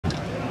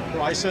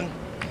Bryson,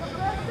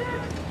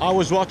 I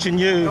was watching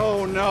you.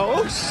 Oh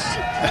no.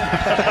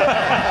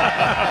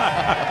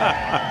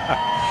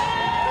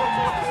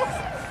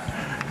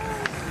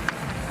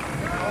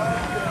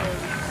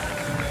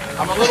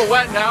 I'm a little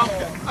wet now.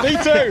 Me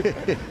too.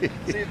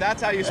 See,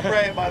 that's how you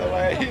spray it, by the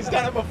way. He's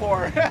done it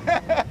before.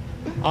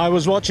 I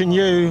was watching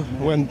you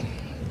when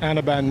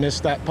Anirban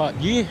missed that putt.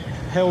 You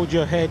held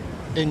your head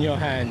in your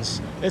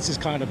hands. This is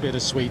kind of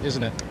bittersweet,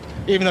 isn't it?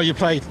 Even though you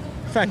played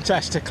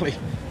fantastically.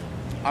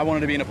 I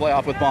wanted to be in a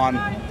playoff with Bond.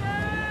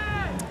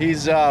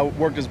 He's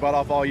worked his butt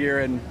off all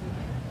year, and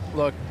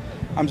look,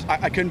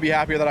 I couldn't be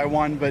happier that I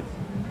won, but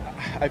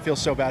I feel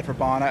so bad for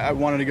Bond. I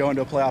wanted to go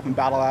into a playoff and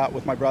battle out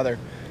with my brother.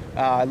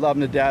 I love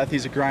him to death.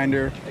 He's a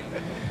grinder.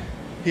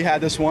 He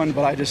had this one,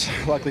 but I just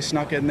luckily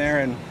snuck in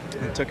there and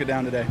took it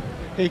down today.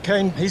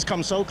 He's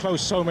come so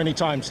close so many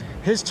times.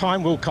 His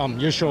time will come,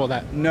 you're sure of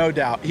that? No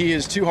doubt. He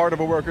is too hard of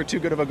a worker, too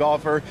good of a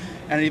golfer,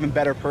 and an even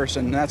better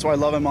person. And that's why I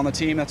love him on the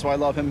team. That's why I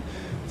love him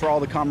for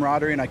all the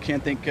camaraderie, and I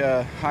can't think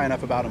high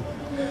enough about him.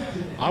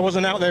 I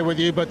wasn't out there with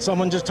you, but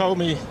someone just told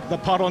me the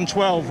putt on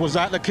 12. Was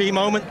that the key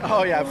moment?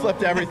 Oh yeah, I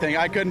flipped everything.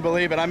 I couldn't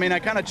believe it. I mean, I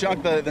kind of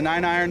chunked the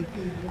 9-iron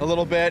a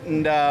little bit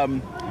and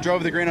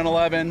drove the green on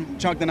 11,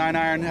 chunked the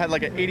 9-iron, had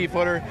like an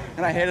 80-footer,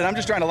 and I hit it. I'm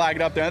just trying to lag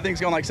it up there. That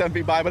thing's going like 7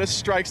 feet by, but it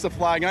strikes the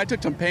flag, and I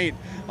took some paint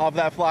off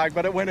that flag,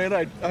 but it went in.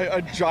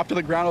 I dropped to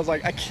the ground. I was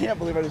like, I can't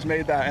believe I just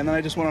made that, and then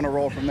I just went on a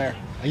roll from there.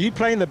 Are you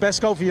playing the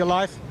best golf of your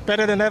life?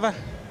 Better than ever?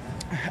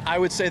 I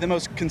would say the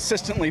most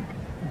consistently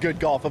good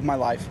golf of my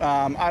life.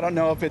 I don't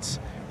know if it's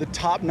the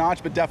top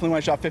notch, but definitely when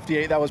I shot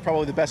 58, that was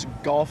probably the best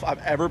golf I've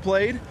ever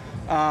played.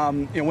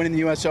 Winning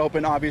the US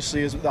Open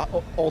obviously is the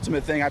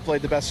ultimate thing. I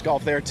played the best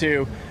golf there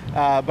too,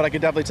 but I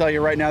could definitely tell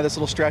you right now this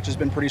little stretch has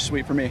been pretty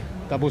sweet for me.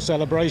 Double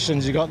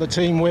celebrations, you got the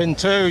team win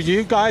too.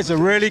 You guys are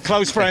really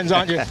close friends,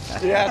 aren't you?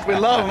 Yes, we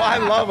love them. I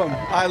love them.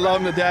 I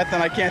love them to death,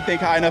 and I can't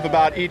think high enough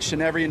about each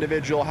and every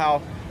individual,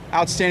 how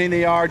outstanding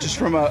they are just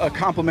from a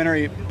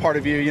complimentary part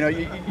of view. You know,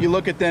 you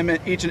look at them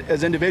each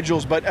as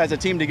individuals, but as a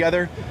team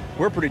together,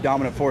 we're a pretty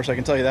dominant force, I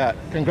can tell you that.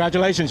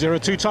 Congratulations, you're a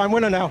two-time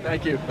winner now.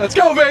 Thank you. Let's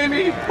go,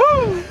 baby!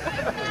 Woo!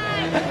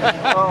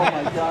 Oh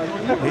my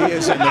God. He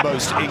is in the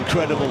most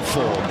incredible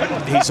form.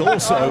 He's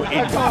also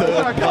in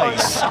third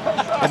place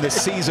in the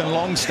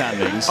season-long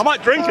standings. I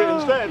might drink it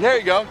instead. There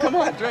you go. Come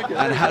on, drink it.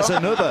 And has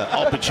another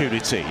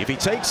opportunity. If he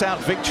takes out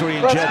victory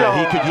in Jeddah,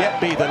 he could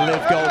yet be the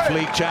LIV Golf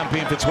League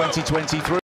champion for 2023.